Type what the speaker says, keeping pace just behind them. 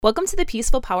Welcome to the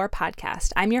Peaceful Power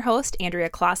Podcast. I'm your host, Andrea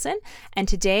Clausen, and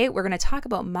today we're going to talk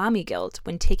about mommy guilt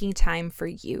when taking time for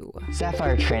you.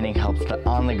 Sapphire Training helps the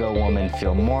on-the-go woman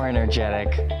feel more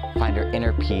energetic, find her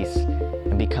inner peace,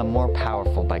 and become more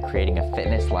powerful by creating a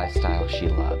fitness lifestyle she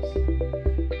loves.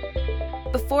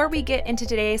 Before we get into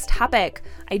today's topic,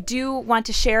 I do want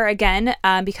to share again,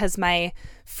 because my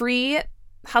free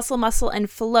Hustle, Muscle, and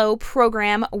Flow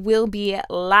program will be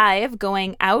live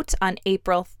going out on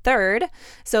April 3rd.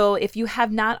 So if you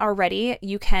have not already,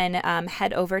 you can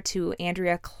head over to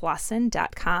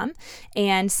AndreaClausen.com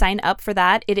and sign up for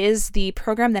that. It is the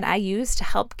program that I use to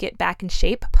help get back in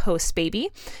shape post-baby.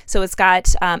 So it's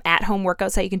got at-home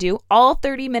workouts that you can do, all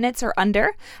 30 minutes or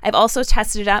under. I've also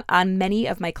tested it out on many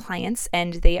of my clients,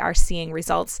 and they are seeing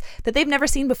results that they've never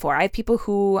seen before. I have people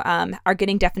who are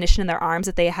getting definition in their arms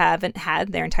that they haven't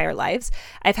had their entire lives.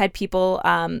 I've had people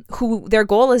who their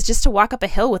goal is just to walk up a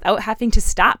hill without having to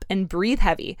stop and breathe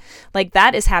heavy. Like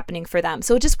that is happening for them.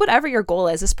 So just whatever your goal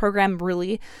is, this program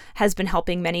really has been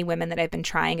helping many women that I've been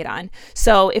trying it on.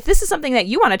 So if this is something that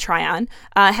you want to try on,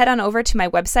 head on over to my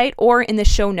website or in the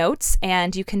show notes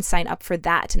and you can sign up for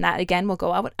that. And that again will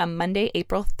go out on Monday,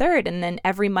 April 3rd. And then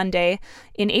every Monday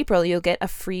in April, you'll get a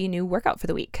free new workout for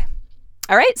the week.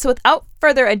 All right. So without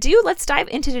further ado, let's dive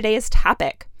into today's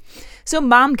topic. So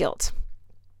mom guilt.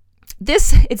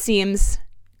 This, it seems,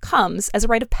 comes as a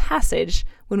rite of passage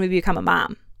when we become a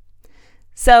mom.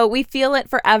 So we feel it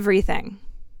for everything.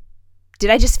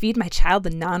 Did I just feed my child the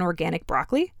non-organic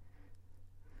broccoli?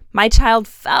 My child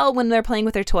fell when they're playing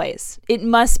with their toys. It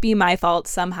must be my fault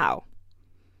somehow.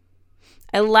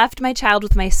 I left my child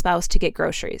with my spouse to get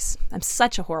groceries. I'm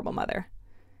such a horrible mother.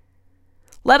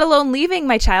 Let alone leaving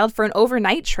my child for an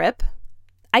overnight trip.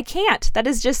 I can't. That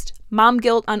is just mom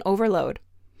guilt on overload.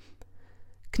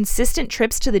 Consistent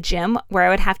trips to the gym where I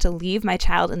would have to leave my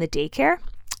child in the daycare,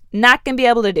 not going to be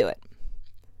able to do it.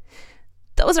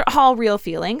 Those are all real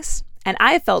feelings, and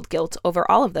I have felt guilt over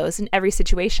all of those in every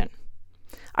situation.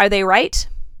 Are they right?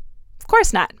 Of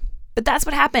course not. But that's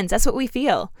what happens. That's what we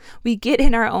feel. We get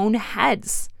in our own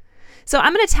heads. So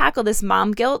I'm going to tackle this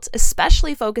mom guilt,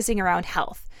 especially focusing around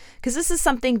health, because this is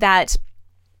something that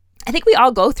I think we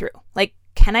all go through. Like,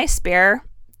 can I spare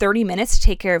 30 minutes to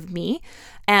take care of me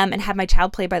and have my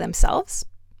child play by themselves?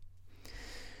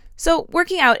 So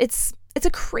working out, it's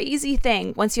a crazy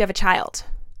thing once you have a child.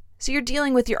 So you're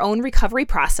dealing with your own recovery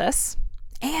process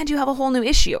and you have a whole new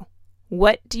issue.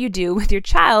 What do you do with your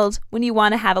child when you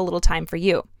want to have a little time for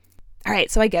you? All right,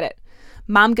 so I get it.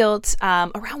 Mom guilt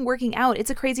around working out,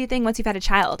 it's a crazy thing once you've had a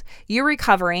child. You're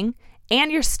recovering and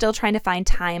you're still trying to find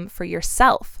time for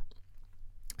yourself.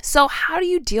 So how do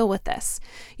you deal with this?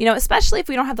 Especially if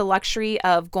we don't have the luxury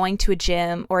of going to a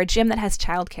gym or a gym that has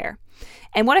childcare.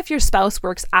 And what if your spouse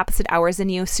works opposite hours than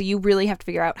you, so you really have to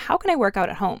figure out, how can I work out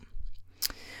at home?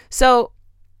 So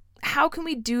how can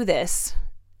we do this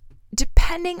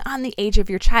depending on the age of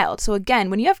your child? So again,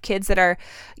 when you have kids that are,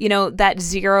 that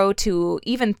 0 to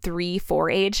even 3, 4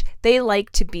 age, they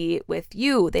like to be with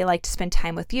you. They like to spend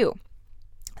time with you.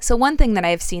 So one thing that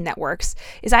I've seen that works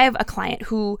is I have a client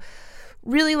who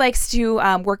really likes to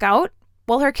work out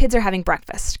while her kids are having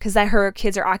breakfast, because her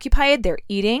kids are occupied, they're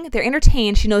eating, they're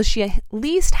entertained. She knows she at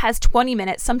least has 20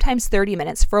 minutes, sometimes 30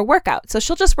 minutes for a workout. So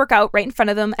she'll just work out right in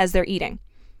front of them as they're eating.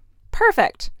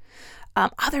 Perfect.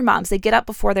 Other moms, they get up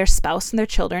before their spouse and their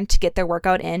children to get their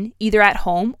workout in, either at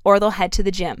home or they'll head to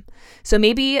the gym. So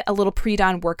maybe a little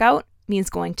pre-dawn workout means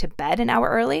going to bed an hour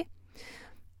early.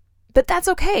 But that's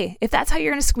okay. If that's how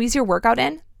you're going to squeeze your workout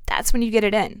in, that's when you get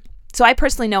it in. So I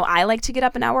personally know I like to get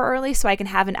up an hour early so I can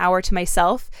have an hour to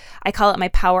myself. I call it my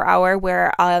power hour,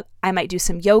 where I might do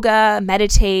some yoga,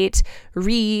 meditate,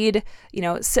 read,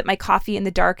 sip my coffee in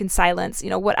the dark and silence,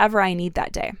 whatever I need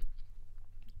that day.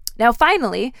 Now,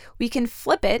 finally, we can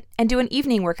flip it and do an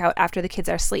evening workout after the kids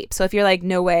are asleep. So if you're like,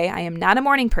 no way, I am not a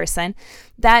morning person,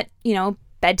 that,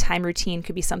 bedtime routine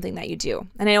could be something that you do.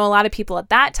 And I know a lot of people at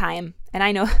that time, and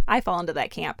I know I fall into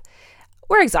that camp,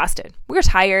 we're exhausted. We're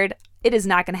tired. It is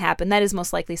not going to happen. That is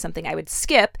most likely something I would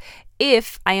skip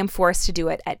if I am forced to do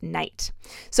it at night.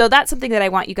 So that's something that I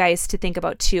want you guys to think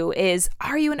about too, is,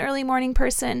 are you an early morning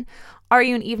person? Are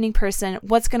you an evening person?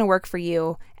 What's going to work for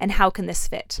you? And how can this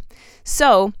fit?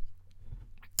 So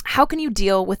how can you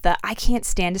deal with the I can't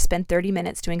stand to spend 30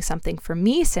 minutes doing something for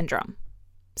me syndrome?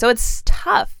 So it's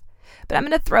tough, but I'm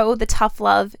going to throw the tough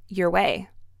love your way.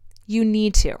 You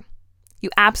need to.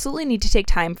 You absolutely need to take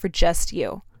time for just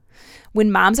you.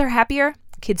 When moms are happier,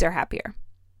 kids are happier.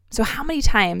 So how many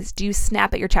times do you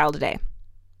snap at your child a day?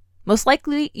 Most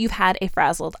likely you've had a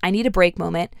frazzled, I need a break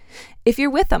moment if you're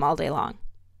with them all day long.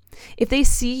 If they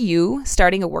see you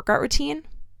starting a workout routine,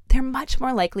 they're much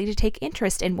more likely to take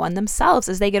interest in one themselves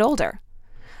as they get older.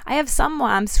 I have some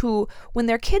moms who, when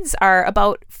their kids are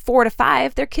about 4 to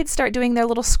 5, their kids start doing their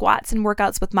little squats and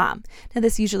workouts with mom. Now,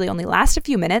 this usually only lasts a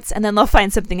few minutes and then they'll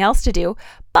find something else to do,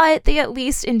 but they at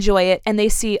least enjoy it and they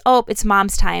see, oh, it's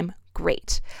mom's time.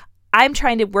 Great. I'm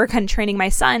trying to work on training my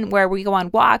son where we go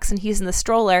on walks and he's in the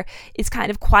stroller. It's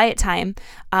kind of quiet time.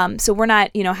 So we're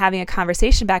not, having a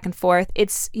conversation back and forth.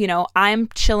 It's, I'm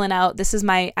chilling out. This is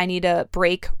I need a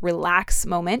break, relax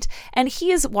moment. And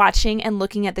he is watching and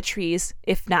looking at the trees.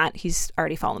 If not, he's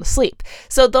already fallen asleep.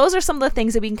 So those are some of the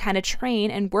things that we can kind of train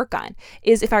and work on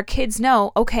is if our kids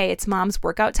know, okay, it's mom's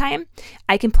workout time,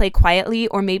 I can play quietly,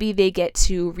 or maybe they get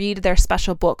to read their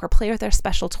special book or play with their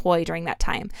special toy during that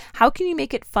time. How can you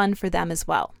make it fun for them as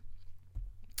well?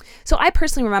 So I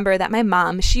personally remember that my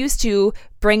mom, she used to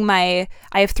bring I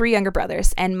have 3 younger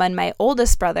brothers, and when my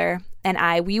oldest brother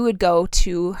and we would go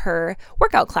to her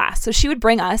workout class. So she would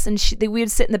bring us and we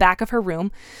would sit in the back of her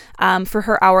room for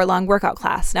her hour-long workout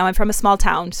class. Now I'm from a small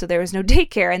town, so there was no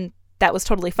daycare, and that was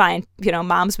totally fine.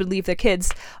 Moms would leave their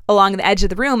kids along the edge of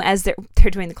the room as they're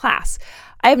doing the class.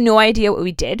 I have no idea what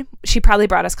we did. She probably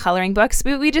brought us coloring books,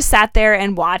 but we just sat there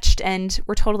and watched and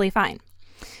we're totally fine.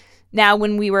 Now,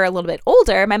 when we were a little bit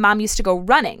older, my mom used to go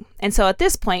running. And so at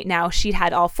this point now, she'd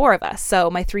had all 4 of us. So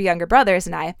my 3 younger brothers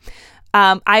and I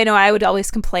know I would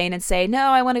always complain and say,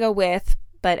 no, I want to go with.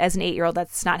 But as an 8-year-old,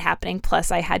 that's not happening.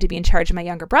 Plus, I had to be in charge of my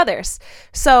younger brothers.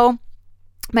 So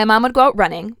my mom would go out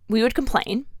running. We would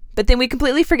complain. But then we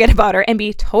completely forget about her and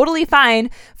be totally fine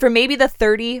for maybe the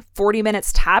 30, 40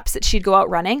 minutes tops that she'd go out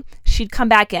running. She'd come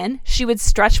back in. She would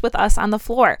stretch with us on the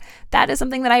floor. That is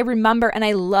something that I remember and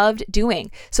I loved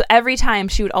doing. So every time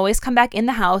she would always come back in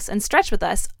the house and stretch with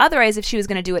us. Otherwise, if she was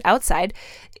going to do it outside,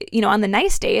 on the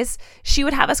nice days, she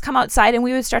would have us come outside and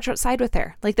we would stretch outside with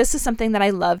her. Like, this is something that I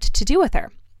loved to do with her.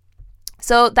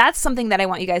 So that's something that I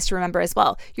want you guys to remember as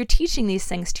well. You're teaching these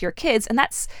things to your kids, and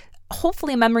that's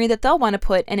hopefully a memory that they'll want to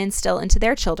put and instill into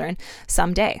their children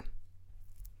someday.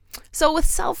 So with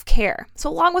self-care, so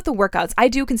along with the workouts, I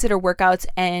do consider workouts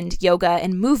and yoga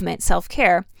and movement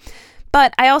self-care,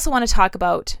 but I also want to talk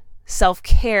about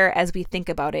self-care as we think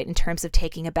about it in terms of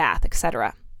taking a bath,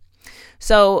 etc.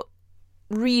 So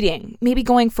reading, maybe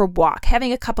going for a walk,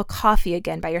 having a cup of coffee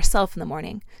again by yourself in the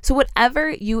morning. So whatever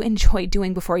you enjoyed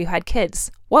doing before you had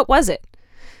kids, what was it?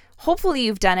 Hopefully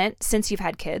you've done it since you've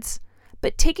had kids.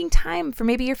 But taking time for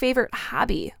maybe your favorite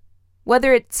hobby,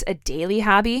 whether it's a daily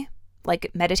hobby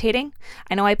like meditating.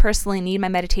 I know I personally need my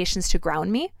meditations to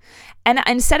ground me. And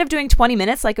instead of doing 20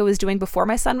 minutes like I was doing before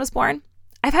my son was born,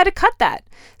 I've had to cut that,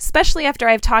 especially after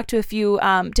I've talked to a few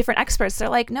different experts. They're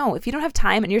like, no, if you don't have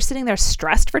time and you're sitting there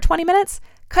stressed for 20 minutes,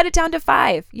 cut it down to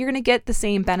 5. You're going to get the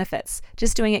same benefits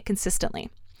just doing it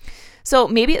consistently. So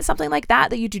maybe it's something like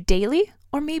that you do daily,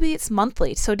 or maybe it's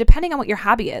monthly. So depending on what your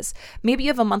hobby is, maybe you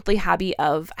have a monthly hobby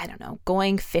of,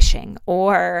 going fishing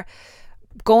or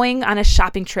going on a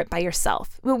shopping trip by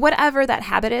yourself. Whatever that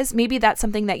habit is, maybe that's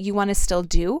something that you want to still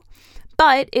do,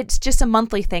 but it's just a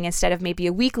monthly thing instead of maybe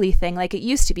a weekly thing like it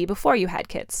used to be before you had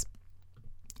kids.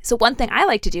 So one thing I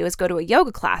like to do is go to a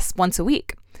yoga class once a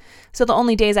week. So the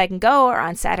only days I can go are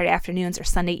on Saturday afternoons or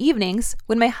Sunday evenings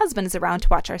when my husband is around to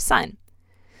watch our son.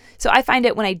 So I find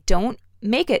it when I don't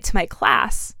make it to my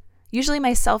class, usually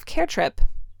my self-care trip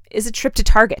is a trip to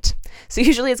Target. So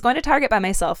usually it's going to Target by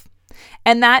myself.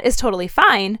 And that is totally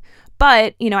fine.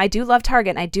 But, I do love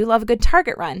Target and I do love a good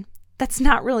Target run. That's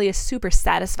not really a super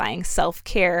satisfying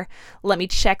self-care, let me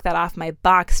check that off my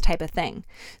box type of thing.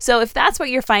 So if that's what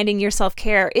you're finding your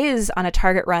self-care is on a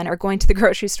Target run or going to the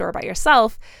grocery store by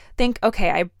yourself, think, okay,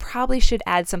 I probably should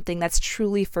add something that's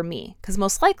truly for me. Because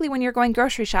most likely when you're going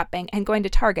grocery shopping and going to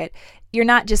Target, you're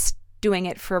not just doing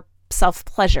it for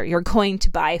self-pleasure. You're going to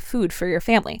buy food for your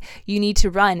family. You need to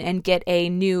run and get a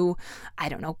new,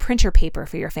 printer paper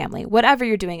for your family. Whatever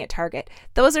you're doing at Target,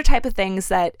 those are type of things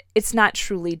that it's not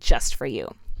truly just for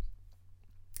you.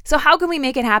 So how can we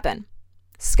make it happen?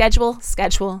 Schedule,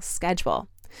 schedule, schedule.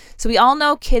 So we all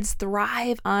know kids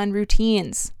thrive on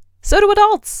routines. So do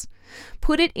adults.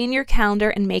 Put it in your calendar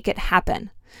and make it happen.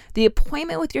 The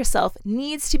appointment with yourself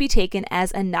needs to be taken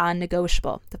as a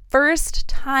non-negotiable. The first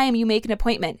time you make an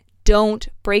appointment, don't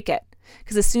break it.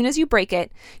 Because as soon as you break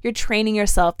it, you're training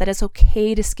yourself that it's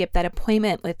okay to skip that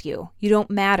appointment with you. You don't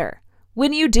matter.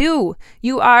 When you do,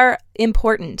 you are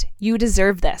important. You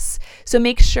deserve this. So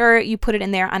make sure you put it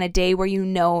in there on a day where you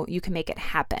know you can make it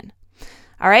happen.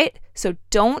 All right? So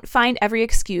don't find every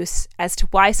excuse as to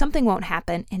why something won't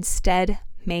happen. Instead,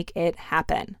 make it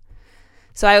happen.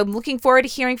 So I'm looking forward to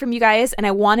hearing from you guys, and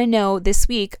I want to know this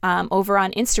week over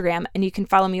on Instagram, and you can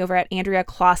follow me over at Andrea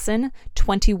Clausen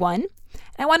 21.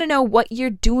 I want to know what you're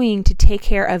doing to take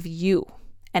care of you.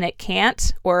 And it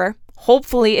can't, or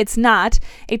hopefully it's not,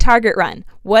 a Target run.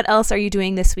 What else are you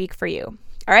doing this week for you?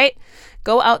 All right,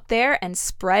 go out there and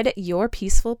spread your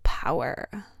peaceful power.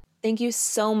 Thank you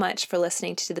so much for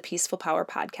listening to the Peaceful Power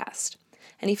podcast.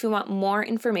 And if you want more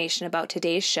information about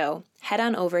today's show, head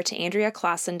on over to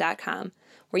AndreaClausen.com,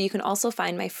 where you can also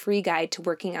find my free guide to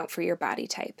working out for your body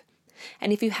type.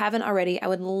 And if you haven't already, I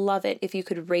would love it if you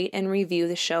could rate and review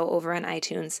the show over on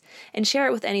iTunes and share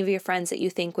it with any of your friends that you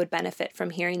think would benefit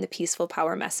from hearing the Peaceful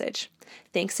Power message.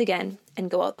 Thanks again,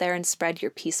 and go out there and spread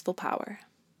your peaceful power.